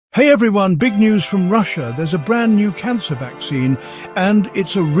Hey everyone, big news from Russia. There's a brand new cancer vaccine and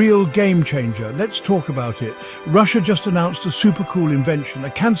it's a real game changer. Let's talk about it. Russia just announced a super cool invention, a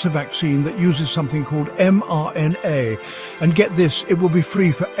cancer vaccine that uses something called mRNA. And get this, it will be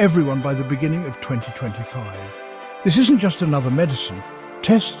free for everyone by the beginning of 2025. This isn't just another medicine.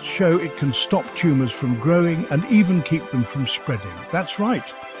 Tests show it can stop tumors from growing and even keep them from spreading. That's right.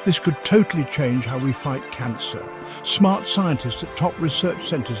 This could totally change how we fight cancer. Smart scientists at top research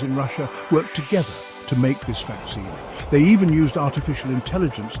centers in Russia worked together to make this vaccine. They even used artificial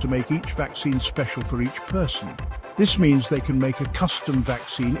intelligence to make each vaccine special for each person. This means they can make a custom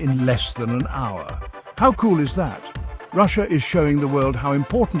vaccine in less than an hour. How cool is that? Russia is showing the world how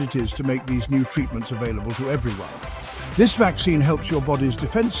important it is to make these new treatments available to everyone. This vaccine helps your body's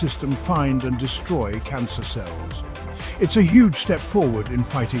defense system find and destroy cancer cells. It's a huge step forward in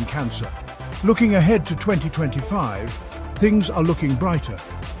fighting cancer. Looking ahead to 2025, things are looking brighter.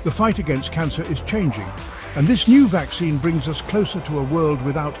 The fight against cancer is changing, and this new vaccine brings us closer to a world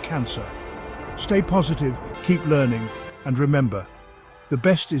without cancer. Stay positive, keep learning, and remember, the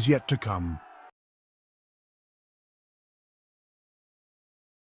best is yet to come.